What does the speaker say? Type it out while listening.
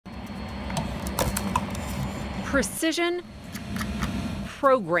precision,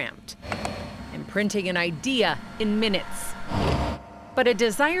 programmed, and printing an idea in minutes. But a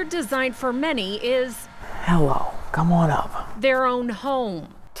desired design for many is, hello, come on up, their own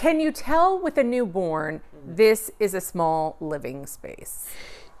home. Can you tell with a newborn this is a small living space?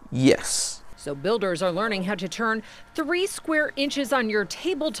 Yes. So builders are learning how to turn 3 square inches on your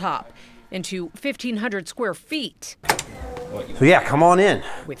tabletop into 1,500 square feet. So yeah, come on in.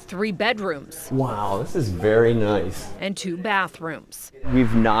 With 3 bedrooms. Wow, this is very nice. And 2 bathrooms.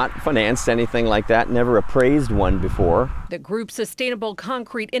 We've not financed anything like that, never appraised one before. The group's Sustainable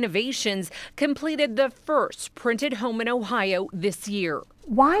Concrete Innovations completed the first printed home in Ohio this year.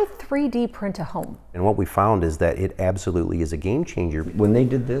 Why 3D print a home? And what we found is that it absolutely is a game changer. When they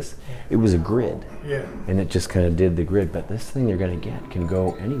did this, it was a grid. Yeah. And it just kind of did the grid, but this thing you're going to get can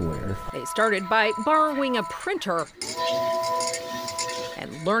go anywhere. They started by borrowing a printer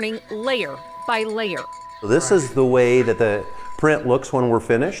and learning layer by layer. So this is the way that the print looks when we're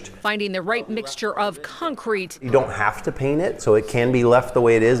finished. Finding the right mixture of concrete. You don't have to paint it, so it can be left the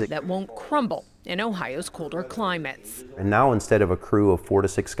way it is. That won't crumble in Ohio's colder climates. And now instead of a crew of 4 to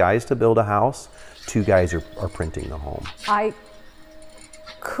 6 guys to build a house, 2 guys are printing the home. I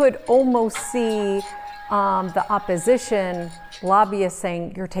could almost see the opposition lobbyists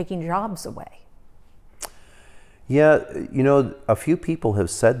saying you're taking jobs away. Yeah, you know, a few people have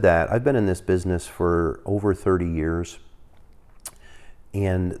said that. I've been in this business for over 30 years.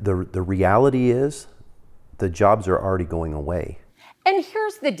 And the reality is the jobs are already going away. And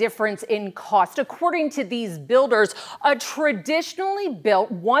here's the difference in cost. According to these builders, a traditionally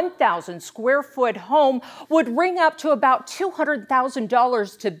built 1,000 square foot home would ring up to about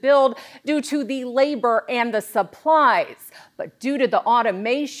 $200,000 to build due to the labor and the supplies. But due to the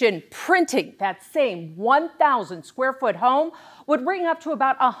automation, printing that same 1,000 square foot home would ring up to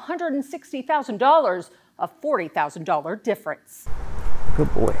about $160,000, a $40,000 difference.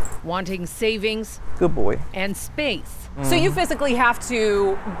 Good boy. Wanting savings. Good boy. And space. So you physically have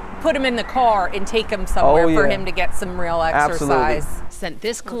to put him in the car and take him somewhere for him to get some real exercise. Absolutely. Sent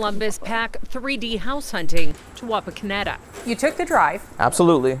this Columbus pack 3D house hunting to Wapakoneta. You took the drive.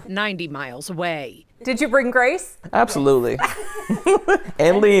 Absolutely. 90 miles away. Did you bring Grace? Absolutely.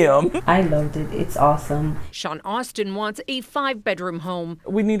 And Liam. I loved it. It's awesome. Sean Austin wants a 5-bedroom home.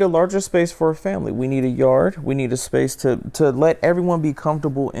 We need a larger space for a family. We need a yard. We need a space to let everyone be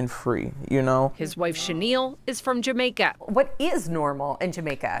comfortable and free, you know? His wife Chenille is from Jamaica. What is normal in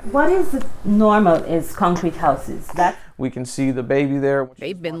Jamaica? What is normal is concrete houses. We can see the baby there.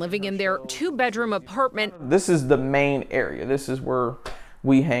 They've been living in their 2-bedroom apartment. This is the main area. This is where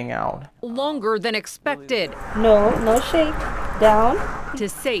we hang out. Longer than expected. No shake. Down. To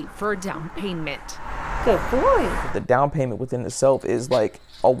save for a down payment. Good boy. The down payment within itself is like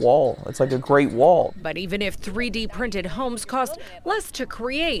a wall. It's like a great wall. But even if 3D printed homes cost less to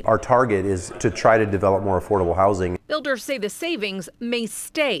create, Our target is to try to develop more affordable housing. builders say the savings may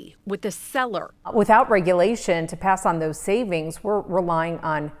stay with the seller. Without regulation to pass on those savings, we're relying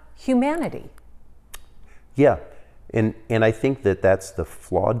on humanity. Yeah, and I think that that's the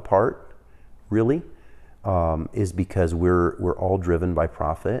flawed part, really, is because we're all driven by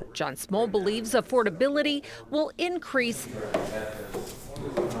profit. John Small believes affordability will increase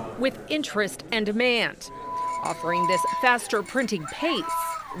with interest and demand, offering this faster printing pace.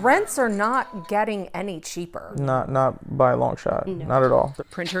 Rents are not getting any cheaper. Not by a long shot. No. Not at all.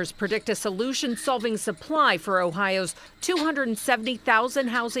 Printers predict a solution solving supply for Ohio's 270,000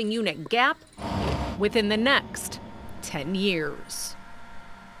 housing unit gap within the next 10 years.